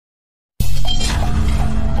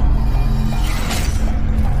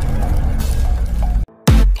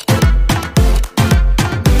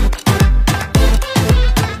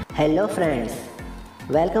Hello friends,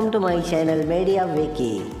 welcome to my channel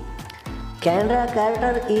Biography. Kendra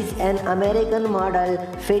Karter is an American model,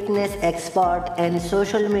 fitness expert and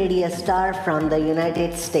social media star from the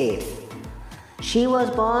United States. She was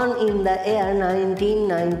born in the year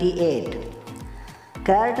 1998.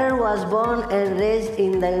 Karter was born and raised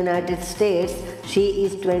in the United States. She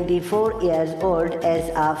is 24 years old as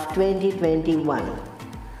of 2021.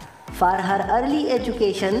 For her early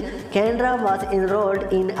education, Kendra was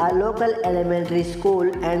enrolled in a local elementary school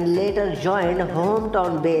and later joined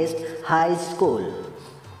hometown-based high school.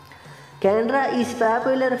 Kendra is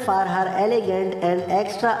popular for her elegant and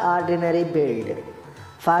extraordinary build.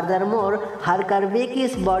 Furthermore, her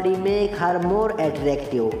curvaceous body makes her more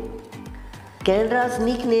attractive. Kendra's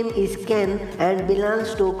nickname is Ken and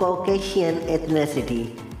belongs to Caucasian ethnicity.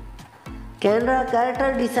 Kendra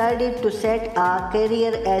Karter decided to set a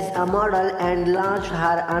career as a model and launched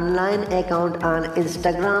her online account on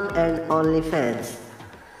Instagram and OnlyFans.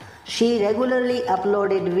 She regularly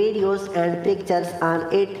uploaded videos and pictures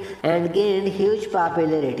on it and gained huge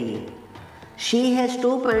popularity. She has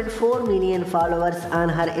 2.4 million followers on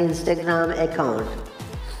her Instagram account.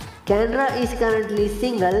 Kendra is currently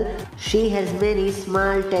single. She has many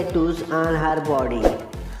small tattoos on her body.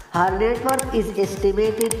 Her net worth is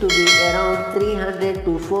estimated to be around 300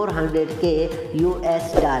 to 400k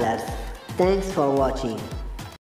US dollars. Thanks for watching.